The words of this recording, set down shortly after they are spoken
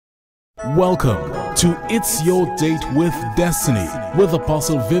Welcome to It's Your Date with Destiny with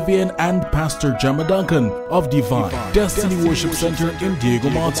Apostle Vivian and Pastor Gemma Duncan of Divine Destiny Worship Center in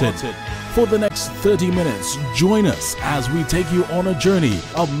Diego Martin. For the next 30 minutes, join us as we take you on a journey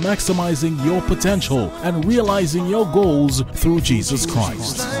of maximizing your potential and realizing your goals through Jesus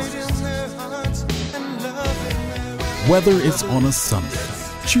Christ. Whether it's on a Sunday,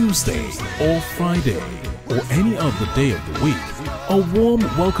 Tuesday, or Friday, or any other day of the week, a warm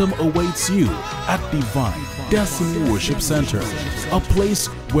welcome awaits you at Divine Destiny Worship Center, a place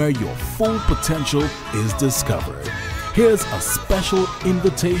where your full potential is discovered. Here's a special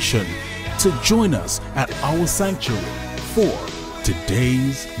invitation to join us at our sanctuary for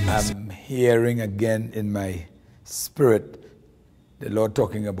today's message. I'm hearing again in my spirit the Lord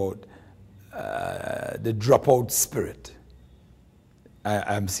talking about the dropout spirit.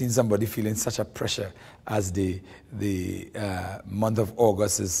 I'm seeing somebody feeling such a pressure as the month of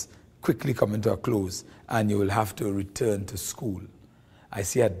August is quickly coming to a close and you will have to return to school. I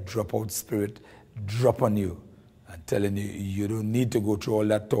see a dropout spirit drop on you and telling you you don't need to go through all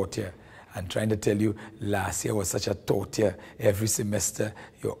that torture and trying to tell you last year was such a torture. Every semester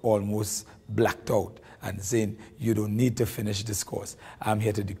you're almost blacked out and saying you don't need to finish this course. I'm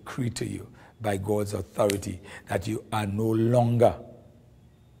here to decree to you by God's authority that you are no longer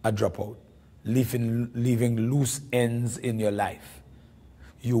a dropout, leaving loose ends in your life.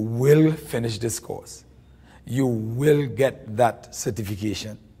 You will finish this course. You will get that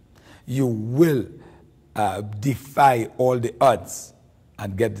certification. You will defy all the odds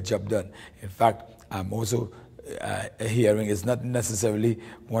and get the job done. In fact, I'm also hearing it's not necessarily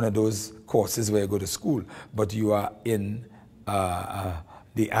one of those courses where you go to school, but you are in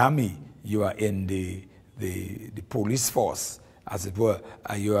the army, you are in the police force, as it were.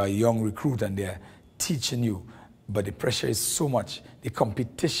 You are a young recruit and they're teaching you, but the pressure is so much. The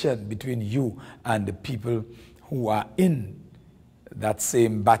competition between you and the people who are in that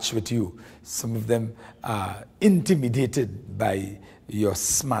same batch with you, some of them are intimidated by your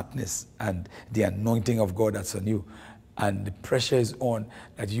smartness and the anointing of God that's on you. And the pressure is on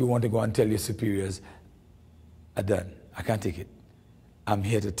that you want to go and tell your superiors, I'm done, I can't take it. I'm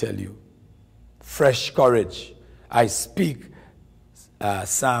here to tell you, fresh courage. I speak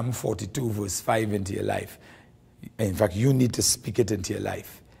Psalm 42 verse 5 into your life. In fact, you need to speak it into your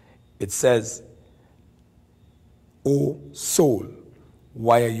life. It says, O soul,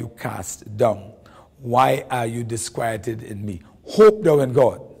 why are you cast down? Why are you disquieted in me? Hope thou in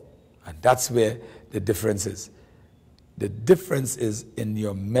God. And that's where the difference is. The difference is in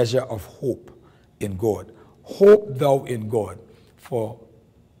your measure of hope in God. Hope thou in God, for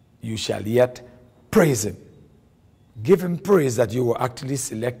you shall yet praise him. Give him praise that you were actually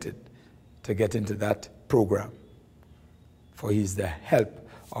selected to get into that program, for he is the help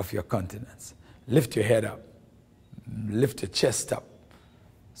of your countenance. Lift your head up, lift your chest up,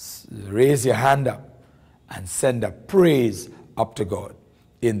 raise your hand up, and send a praise up to God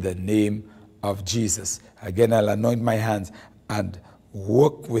in the name of Jesus. Again, I'll anoint my hands and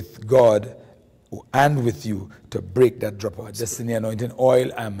work with God and with you to break that dropout. Destiny anointing oil,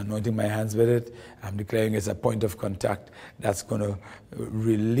 I'm anointing my hands with it. I'm declaring it's a point of contact that's going to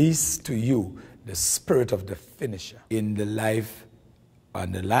release to you the spirit of the finisher in the life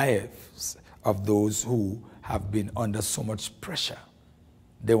and the lives of those who have been under so much pressure.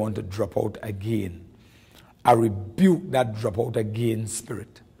 They want to drop out again. I rebuke that drop out again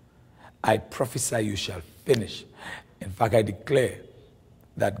spirit. I prophesy you shall finish. In fact, I declare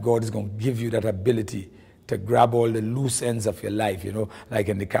that God is going to give you that ability to grab all the loose ends of your life, you know, like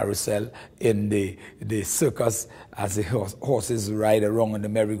in the carousel, in the circus, as the horses ride around on the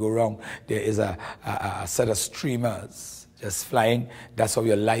merry-go-round, there is a set of streamers just flying. That's how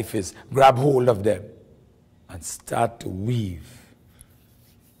your life is. Grab hold of them and start to weave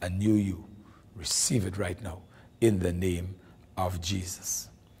a new you. Receive it right now in the name of Jesus.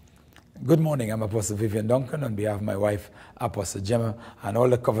 Good morning, I'm Apostle Vivian Duncan on behalf of my wife, Apostle Gemma, and all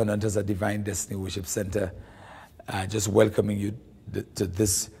the covenanters at Divine Destiny Worship Center, just welcoming you to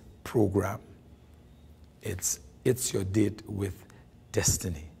this program. It's Your Date with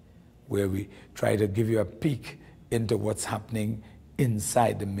Destiny, where we try to give you a peek into what's happening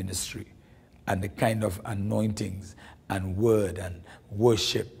inside the ministry and the kind of anointings and word and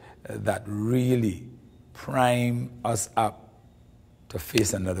worship that really prime us up to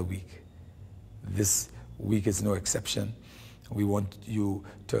face another week. This week is no exception. We want you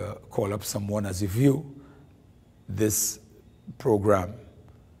to call up someone as you view this program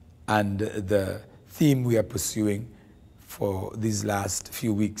and the theme we are pursuing for these last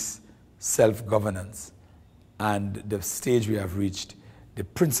few weeks, self-governance, and the stage we have reached, the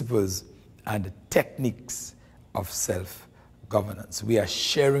principles and the techniques of self-governance. We are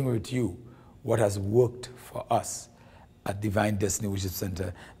sharing with you what has worked for us at Divine Destiny Worship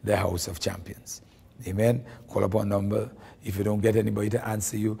Center, the House of Champions. Amen. Call up our number. If you don't get anybody to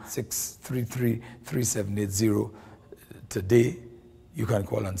answer you, 633-3780. Today, you can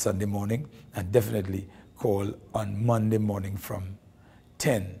call on Sunday morning, and definitely call on Monday morning from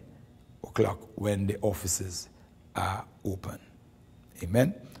 10 o'clock when the offices are open.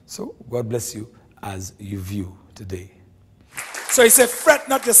 Amen. So God bless you as you view today. So he said, fret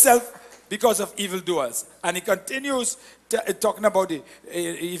not yourself because of evildoers. And he continues talking about it.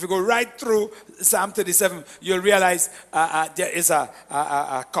 If you go right through Psalm 37, you'll realize there is a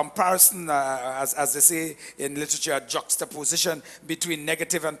comparison, as they say in literature, a juxtaposition between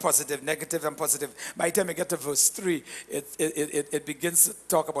negative and positive, negative and positive. By the time you get to verse 3, it begins to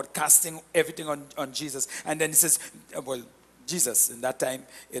talk about casting everything on Jesus. And then he says, well, Jesus, in that time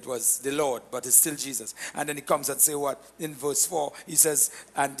it was the Lord, but it's still Jesus. And then he comes and say what? In verse 4, he says,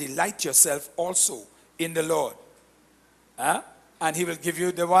 and delight yourself also in the Lord. And he will give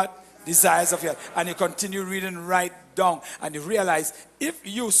you the what? Desires of your heart. And you continue reading right down, and you realize if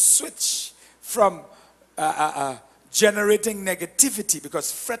you switch from generating negativity,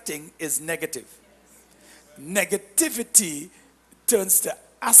 because fretting is negative. Negativity turns to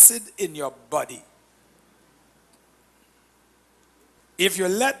acid in your body. If you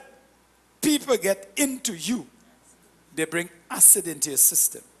let people get into you, they bring acid into your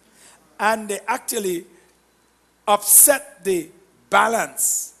system. And they actually upset the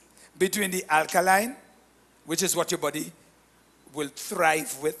balance between the alkaline, which is what your body will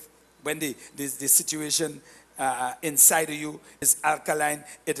thrive with when the situation inside of you is alkaline.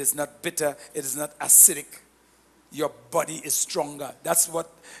 It is not bitter. It is not acidic. Your body is stronger. That's what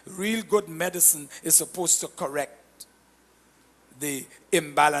real good medicine is supposed to correct. The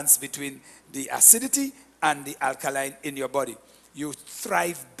imbalance between the acidity and the alkaline in your body. You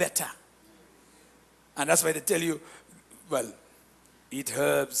thrive better. And that's why they tell you, well, eat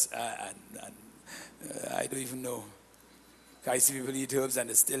herbs and I don't even know. I see people eat herbs and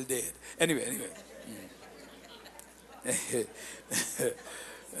they're still dead. Anyway.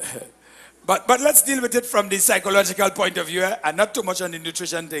 But let's deal with it from the psychological point of view, and not too much on the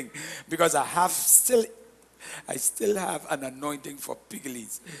nutrition thing, because I still have an anointing for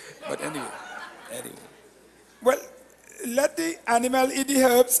pickles. But anyway. Well, let the animal eat the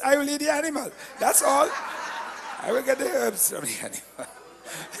herbs. I will eat the animal. That's all. I will get the herbs from the animal.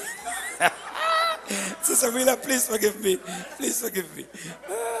 Sister Wheeler, please forgive me. Please forgive me.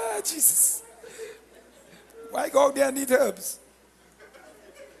 Jesus. Why go out there and eat herbs?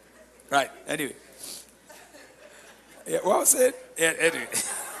 Right, anyway. Yeah, what was it? Yeah, anyway.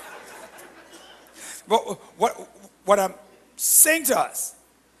 What I'm saying to us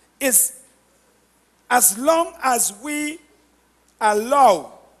is, as long as we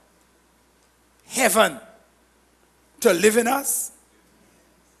allow heaven to live in us,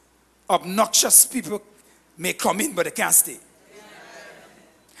 obnoxious people may come in, but they can't stay.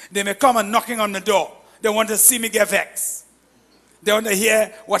 They may come and knocking on the door. They want to see me get vexed. They want to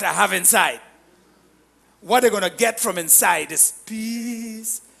hear what I have inside. What they're going to get from inside is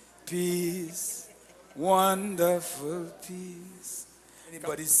peace, peace, wonderful peace.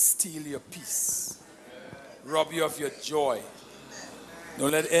 Anybody steal your peace, rob you of your joy.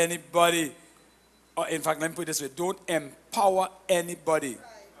 Don't let anybody, or in fact, let me put it this way, don't empower anybody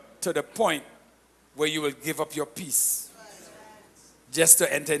to the point where you will give up your peace just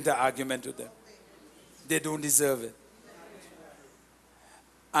to enter into argument with them. They don't deserve it.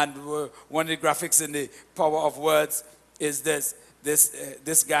 And one of the graphics in the Power of Words is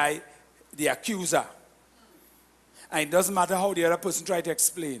this guy, the accuser. And it doesn't matter how the other person tries to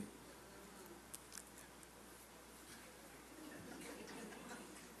explain.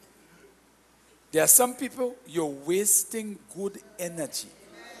 There are some people, you're wasting good energy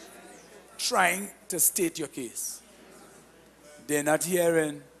trying to state your case. They're not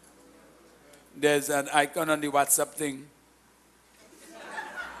hearing. There's an icon on the WhatsApp thing.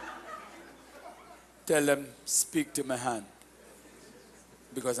 Tell them, speak to my hand,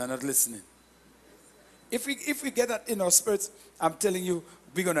 because I'm not listening. If we get that in our spirits, I'm telling you,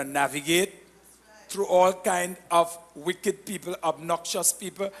 we're going to navigate through all kind of wicked people, obnoxious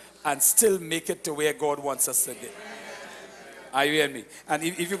people, and still make it to where God wants us to get. Are you hearing me? And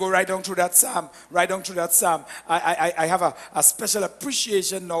if you go right down through that psalm, I have a special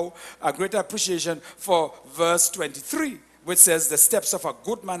appreciation now, a greater appreciation for verse 23, which says, the steps of a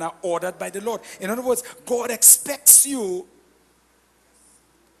good man are ordered by the Lord. In other words, God expects you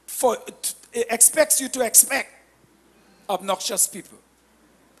to expect obnoxious people.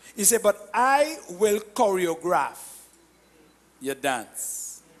 He said, but I will choreograph your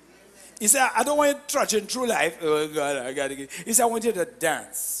dance. He said, I don't want you trudging through life. Oh God, I gotta get. He said, I want you to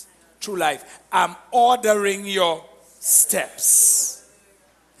dance through life. I'm ordering your steps.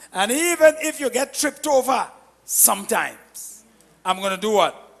 And even if you get tripped over sometimes, I'm going to do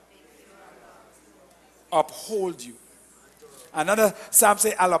what? Uphold you. Another psalm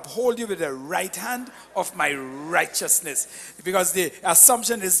says, I'll uphold you with the right hand of my righteousness. Because the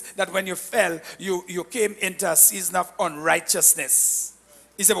assumption is that when you fell, you came into a season of unrighteousness.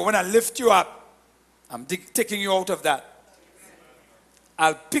 He said, but when I lift you up, I'm taking you out of that.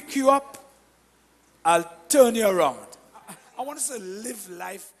 I'll pick you up. I'll turn you around. I want us to live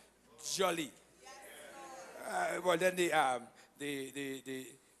life jolly. Well, then the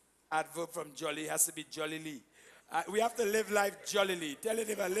adverb from jolly has to be jollily. We have to live life jollily. Tell your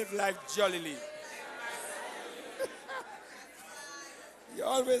neighbor, live life jollily.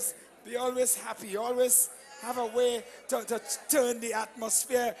 Be always happy. You always have a way to turn the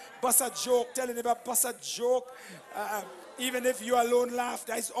atmosphere. Bust a joke. Tell your neighbor, bust a joke. Even if you alone laugh,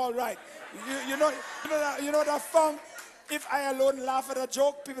 that's all right. You know that fun? If I alone laugh at a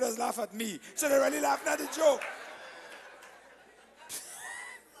joke, people just laugh at me. So they're really laughing at the joke.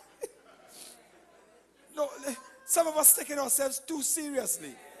 No, some of us taking ourselves too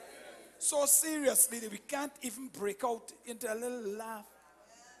seriously. So seriously that we can't even break out into a little laugh.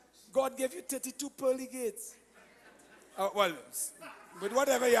 God gave you 32 pearly gates. Well, with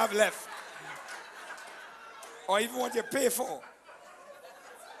whatever you have left. Or even what you pay for.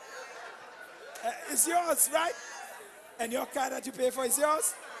 It's yours, right? And your car that you pay for is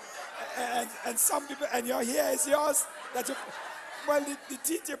yours. And some people, and your hair is yours. Well, the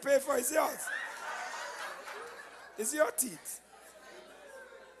teeth you pay for is yours. It's your teeth.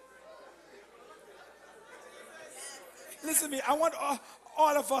 Listen to me, I want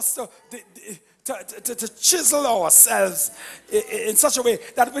all of us to chisel ourselves in such a way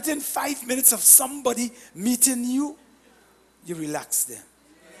that within 5 minutes of somebody meeting you, you relax them.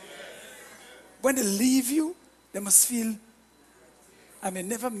 When they leave you, they must feel, I may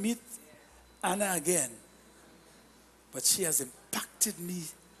never meet Anna again, but she has impacted me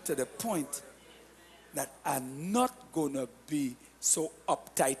to the point that I'm not going to be so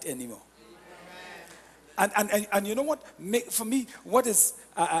uptight anymore. And you know what? For me, what is,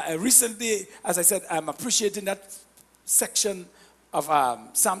 recently, as I said, I'm appreciating that section of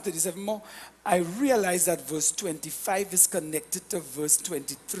Psalm 37 more. I realized that verse 25 is connected to verse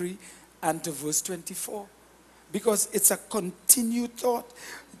 23 and to verse 24. Because it's a continued thought.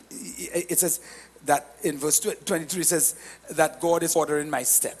 It says that in verse 23 it says that God is ordering my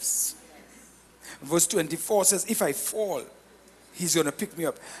steps. Verse 24 says, if I fall, he's going to pick me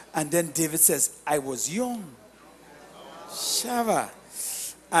up. And then David says, I was young. Shava.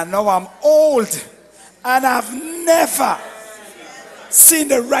 And now I'm old. And I've never seen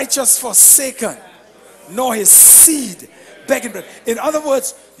the righteous forsaken, nor his seed begging bread. In other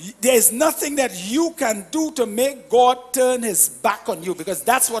words, there's nothing that you can do to make God turn his back on you, because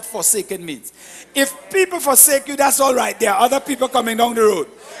that's what forsaken means. If people forsake you, that's all right. There are other people coming down the road.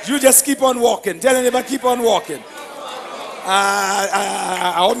 You just keep on walking. Tell anybody, keep on walking.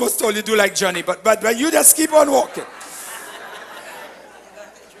 I almost told you do like Johnny, but you just keep on walking.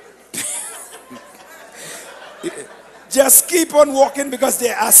 Just keep on walking, because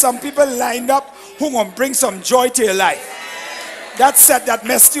there are some people lined up who will bring some joy to your life. That set that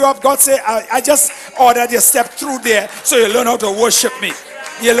messed you up, God said, I just ordered your step through there so you learn how to worship me.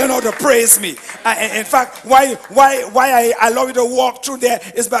 You learn how to praise me. In fact, why I allow you to walk through there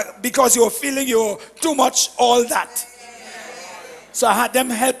is because you're feeling you're too much all that. So I had them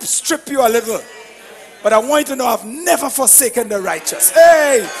help strip you a little. But I want you to know I've never forsaken the righteous.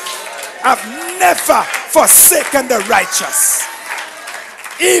 Hey! I've never forsaken the righteous.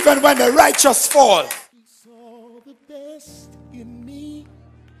 Even when the righteous fall.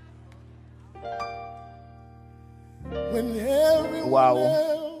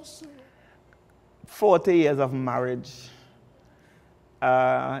 Wow. 40 years of marriage.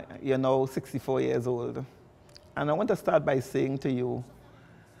 64 years old. And I want to start by saying to you,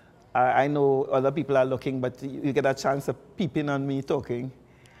 I know other people are looking, but you get a chance of peeping on me talking.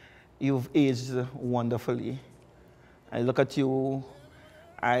 You've aged wonderfully. I look at you,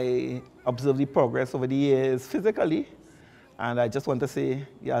 I observe the progress over the years physically, and I just want to say,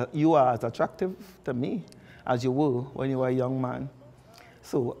 yeah, you are as attractive to me as you were when you were a young man.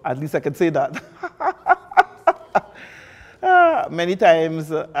 So at least I can say that. Many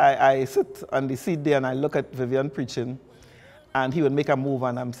times I sit on the seat there and I look at Vivian preaching, and he would make a move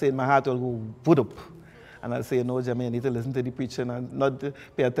and I'm saying my heart will go boot up. And I'll say, no, Jimmy, you need to listen to the preacher and not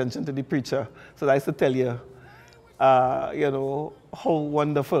pay attention to the preacher. So I used to tell you, you know, how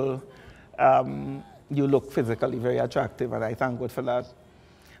wonderful you look physically, very attractive, and I thank God for that.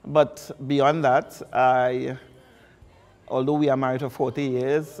 But beyond that, although we are married for 40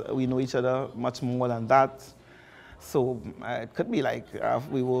 years, we know each other much more than that. So it could be like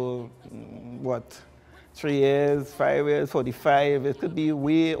we were, what, 3 years, 5 years, 45. It could be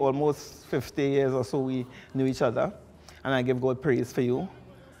way almost 50 years or so we knew each other. And I give God praise for you.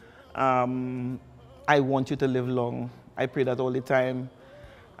 I want you to live long. I pray that all the time.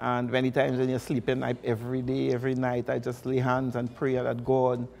 And many times when you're sleeping, every day, every night, I just lay hands and pray that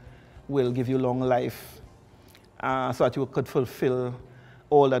God will give you long life so that you could fulfill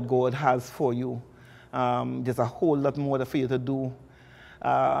all that God has for you. There's a whole lot more for you to do.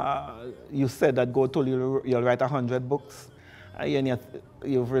 You said that God told you you'll write 100 books. And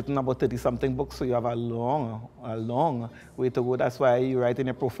you've written about 30-something books, so you have a long way to go. That's why you write in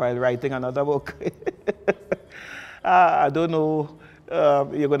your profile, writing another book. I don't know.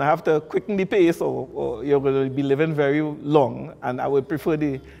 You're going to have to quicken the pace, or you're going to be living very long, and I would prefer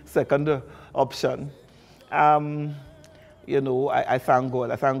the second option. You know, I thank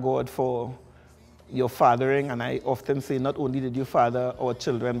God. I thank God for your fathering, and I often say not only did you father our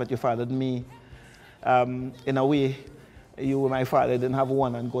children, but you fathered me. In a way, you were my father, I didn't have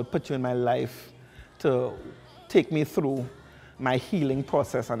one, and God put you in my life to take me through my healing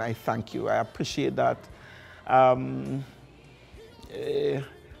process, and I thank you. I appreciate that.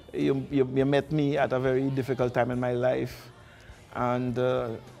 You met me at a very difficult time in my life, and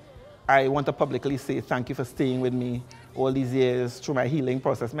I want to publicly say thank you for staying with me all these years through my healing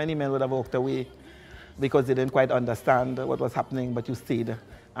process. Many men would have walked away because they didn't quite understand what was happening, but you stayed,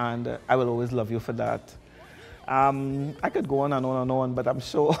 and I will always love you for that. I could go on and on and on, but I'm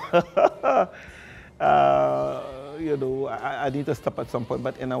sure you know, I need to stop at some point,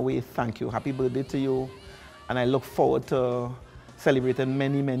 but in a way, thank you. Happy birthday to you, and I look forward to celebrating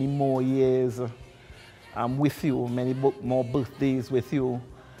many, many more years with you, many more birthdays with you,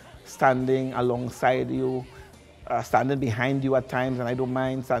 standing alongside you, standing behind you at times, and I don't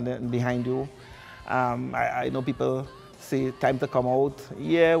mind standing behind you. I know people say, time to come out.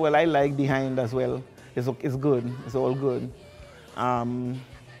 Yeah, well, I like behind as well. It's good. It's all good.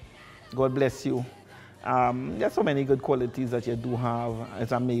 God bless you. There's so many good qualities that you do have.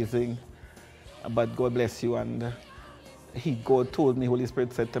 It's amazing. But God bless you, and God told me, Holy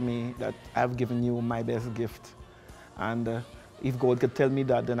Spirit said to me that I've given you my best gift. And if God could tell me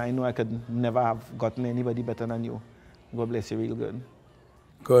that, then I know I could never have gotten anybody better than you. God bless you real good.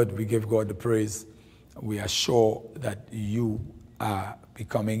 Good. We give God the praise. We are sure that you are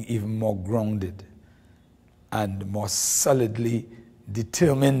becoming even more grounded and more solidly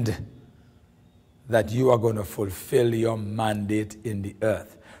determined that you are going to fulfill your mandate in the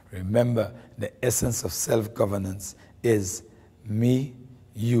earth. Remember, the essence of self-governance is me,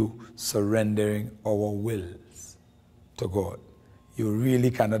 you surrendering our wills to God. You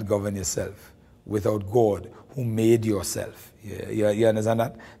really cannot govern yourself without God who made yourself. You understand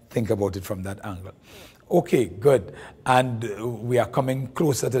that? Think about it from that angle. Okay, good. And we are coming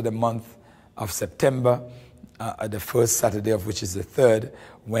closer to the month of September, the first Saturday of which is the 3rd,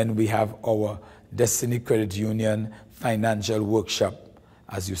 when we have our Destiny Credit Union financial workshop,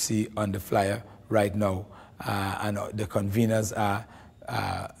 as you see on the flyer right now. And the conveners are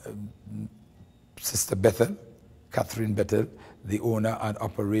Sister Bethel, Catherine Bethel, the owner and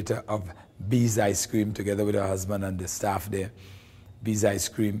operator of Bees Ice Cream, together with her husband and the staff there. Bees Ice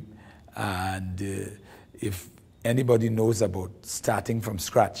Cream. And if anybody knows about starting from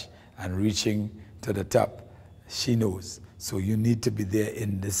scratch and reaching to the top, she knows. So you need to be there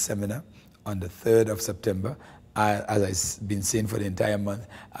in this seminar on the 3rd of September. As I've been saying for the entire month,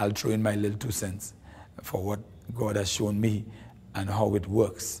 I'll throw in my little 2 cents for what God has shown me and how it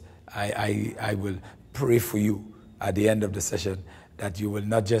works. I will pray for you at the end of the session that you will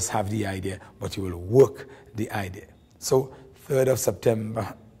not just have the idea, but you will work the idea. So 3rd of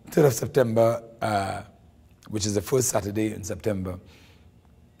September, which is the first Saturday in September,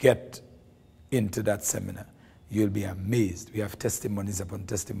 get into that seminar. You'll be amazed. We have testimonies upon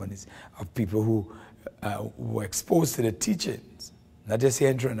testimonies of people who were exposed to the teachings, not just here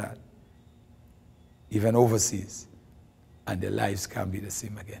in Trinidad, even overseas, and their lives can't be the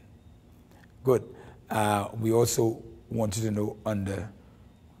same again. Good. We also want you to know on the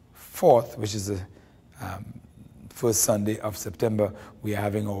 4th, which is the first Sunday of September, we are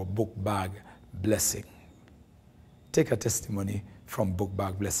having our book bag blessing. Take a testimony from book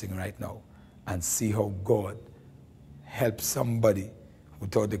bag blessing right now and see how God helped somebody who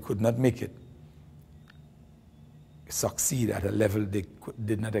thought they could not make it succeed at a level they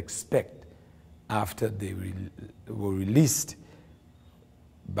did not expect after they were released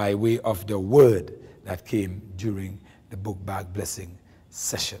by way of the word that came during the book bag blessing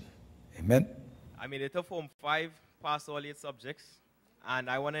session. Amen. I made it to Form 5, passed all 8 subjects, and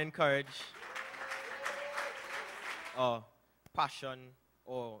I want to encourage passion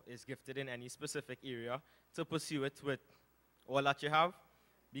or is gifted in any specific area to pursue it with all that you have,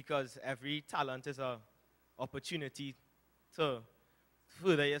 because every talent is an opportunity to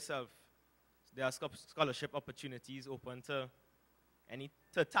further yourself. There are scholarship opportunities open to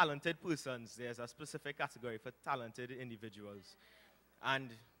talented persons. There's a specific category for talented individuals. And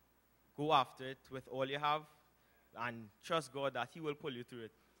go after it with all you have and trust God that He will pull you through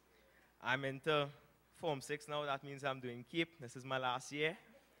it. I'm into Form 6 now. That means I'm doing CAPE. This is my last year.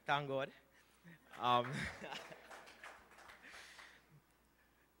 Thank God.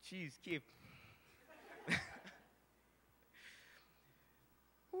 Jeez, CAPE.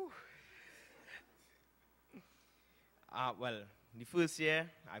 Well, the first year,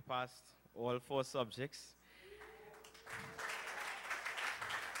 I passed all 4 subjects.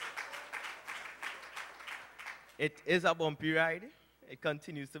 It is a bumpy ride. It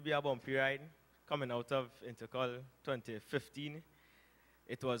continues to be a bumpy ride. Coming out of Intercol 2015,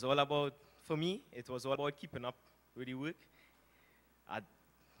 it was all about, for me, it was all about keeping up with the work.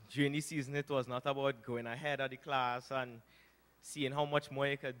 During the season, it was not about going ahead of the class and seeing how much more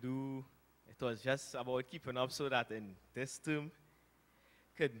you could do. It was just about keeping up so that in this term,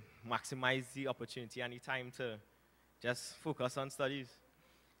 could maximize the opportunity and the time to just focus on studies.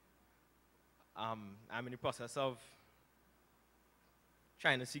 I'm in the process of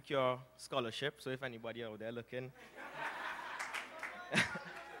trying to secure scholarship, so if anybody out there looking,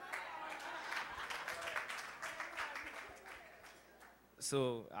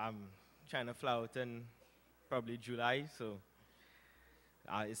 so I'm trying to fly out in probably July, so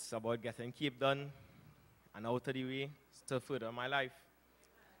it's about getting CAPE done and out of the way to further my life.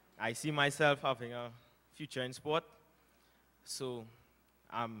 I see myself having a future in sport, so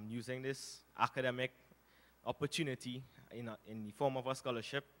I'm using this academic opportunity in the form of a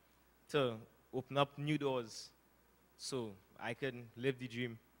scholarship to open up new doors so I can live the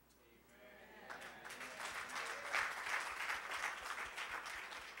dream.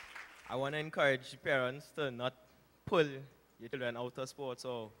 I want to encourage parents to not pull your children out of sports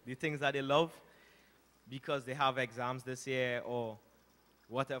or the things that they love because they have exams this year or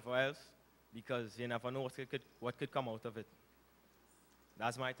whatever else, because you never know what could come out of it.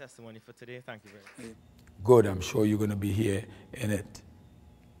 That's my testimony for today. Thank you very much. Good. I'm sure you're going to be here in it.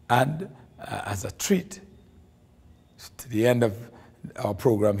 And as a treat to the end of our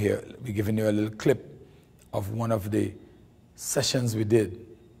program here, we're giving you a little clip of one of the sessions we did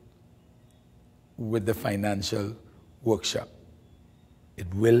with the financial workshop.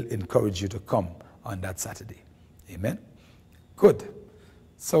 It will encourage you to come on that Saturday. Amen? Good.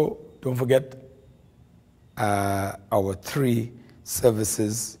 So don't forget our 3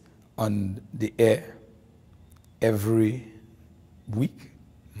 services on the air every week,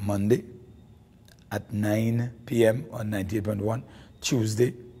 Monday at 9 p.m. on 98.1,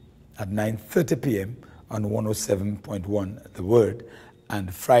 Tuesday at 9:30 p.m. on 107.1 The Word,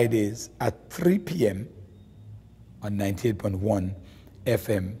 and Fridays at 3 p.m. on 98.1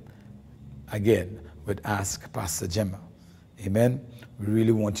 FM, again with Ask Pastor Gemma. Amen? We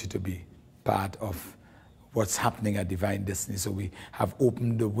really want you to be part of what's happening at Divine Destiny. So we have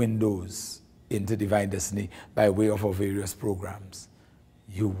opened the windows into Divine Destiny by way of our various programs.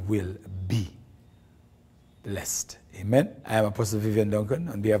 You will be blessed. Amen? I am Apostle Vivian Duncan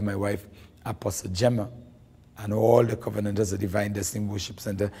on behalf of my wife, Apostle Gemma, and all the covenanters of Divine Destiny Worship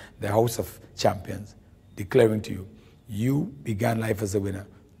Center, the House of Champions, declaring to you, you began life as a winner.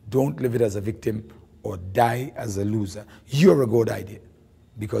 Don't live it as a victim or die as a loser. You're a God idea,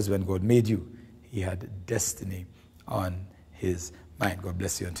 because when God made you, He had destiny on His mind. God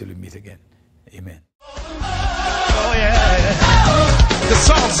bless you until we meet again. Amen. Oh, yeah. The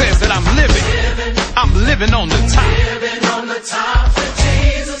song says that I'm living on the top. Living on the top with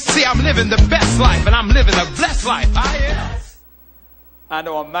Jesus. See, I'm living the best life, and I'm living a blessed life. And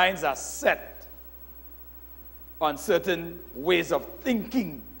our minds are set on certain ways of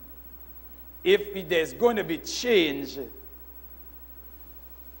thinking. If there's going to be change,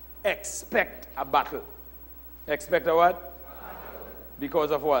 expect a battle. Expect a what?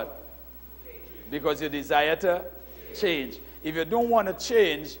 Because of what? Because you desire to change. If you don't want to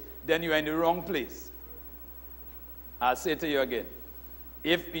change, then you're in the wrong place. I'll say to you again.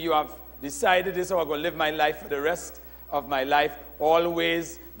 If you have decided this is how I'm going to live my life for the rest of my life,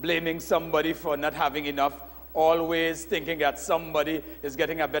 always blaming somebody for not having enough, always thinking that somebody is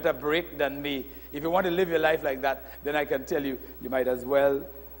getting a better break than me. If you want to live your life like that, then I can tell you, you might as well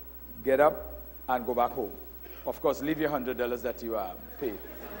get up and go back home. Of course, leave your $100 that you paid.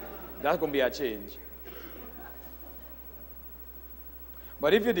 That's going to be a change.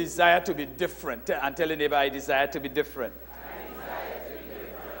 But if you desire to be different, and tell your neighbor, I desire to be different.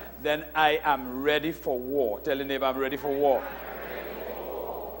 Then I am ready for war. Tell your neighbor, I'm ready for war.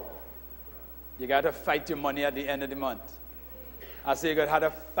 You got to fight your money at the end of the month. I say you got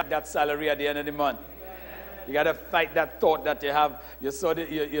to fight that salary at the end of the month. You got to fight that thought that you have. You saw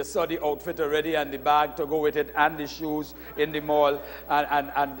the outfit already and the bag to go with it and the shoes in the mall.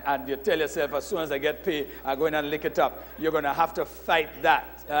 And you tell yourself, as soon as I get paid, I'm going to lick it up. You're going to have to fight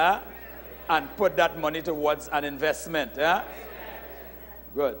that. And put that money towards an investment.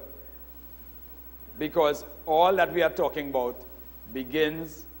 Good. Because all that we are talking about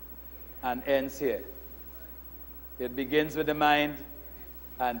begins and ends here. It begins with the mind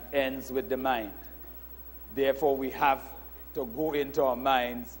and ends with the mind. Therefore, we have to go into our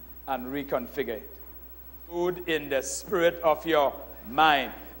minds and reconfigure it. Food in the spirit of your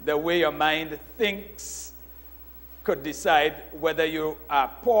mind. The way your mind thinks could decide whether you are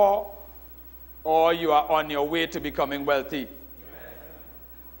poor or you are on your way to becoming wealthy.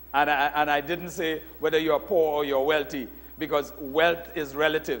 And I didn't say whether you are poor or you're wealthy, because wealth is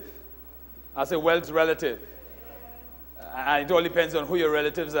relative. I say wealth is relative. And it all depends on who your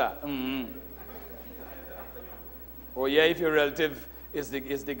relatives are. Oh yeah, if your relative is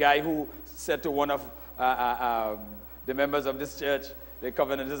the guy who said to one of the members of this church, the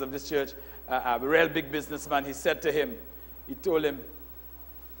covenanters of this church, a real big businessman, he said to him, he told him,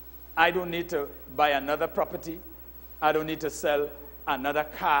 I don't need to buy another property. I don't need to sell another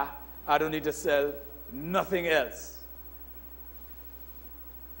car. I don't need to sell nothing else.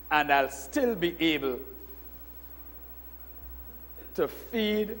 And I'll still be able to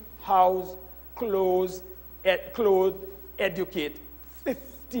feed, house, clothe, educate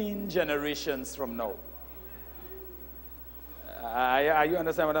 15 generations from now. You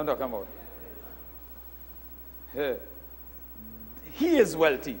understand what I'm talking about? He is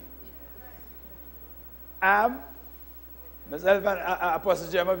wealthy. Myself and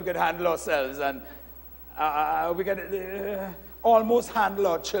Apostle Gemma, we could handle ourselves, and we could almost handle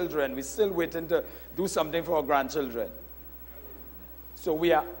our children. We're still waiting to do something for our grandchildren. So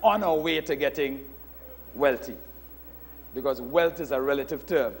we are on our way to getting wealthy, because wealth is a relative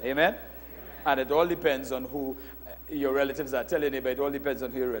term. Amen? And it all depends on who your relatives are. Tell your neighbor, it all depends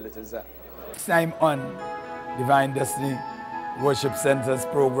on who your relatives are. Next time on Divine Destiny Worship Center's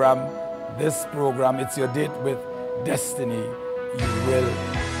program, this program, It's Your Date with Destiny, you will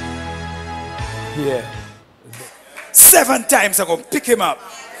hear 7 times I'm going to pick him up,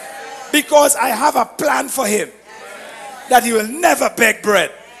 because I have a plan for him that he will never beg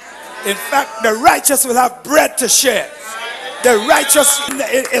bread. In fact, the righteous will have bread to share. The righteous,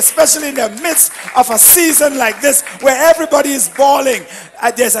 especially in the midst of a season like this where everybody is bawling,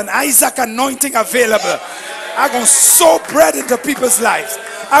 there's an Isaac anointing available. I'm going to sow bread into people's lives.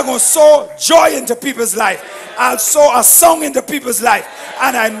 I'm going to sow joy into people's life. I'll sow a song into people's life.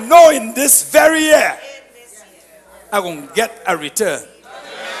 And I know in this very year, I'm going to get a return.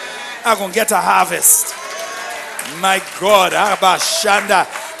 I'm going to get a harvest. My God, Abba Shanda.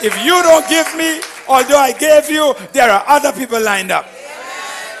 If you don't give me, although I gave you, there are other people lined up.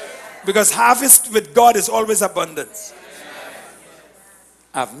 Because harvest with God is always abundance.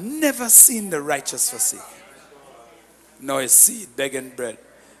 I've never seen the righteous forsaken, nor his seed begging bread.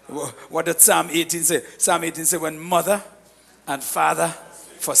 What did Psalm 18 say? Psalm 18 said, when mother and father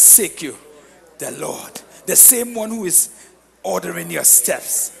forsake you, the Lord, the same one who is ordering your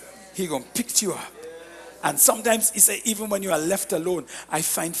steps, he gonna pick you up. And sometimes he said, even when you are left alone, I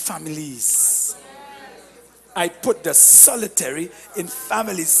find families. I put the solitary in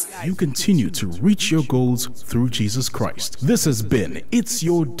families. You continue to reach your goals through Jesus Christ. This has been It's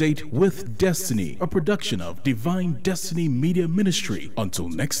Your Date with Destiny, a production of Divine Destiny Media Ministry. Until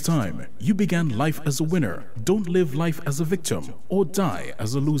next time, you began life as a winner. Don't live life as a victim or die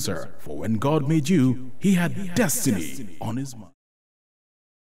as a loser. For when God made you, He had destiny on His mind.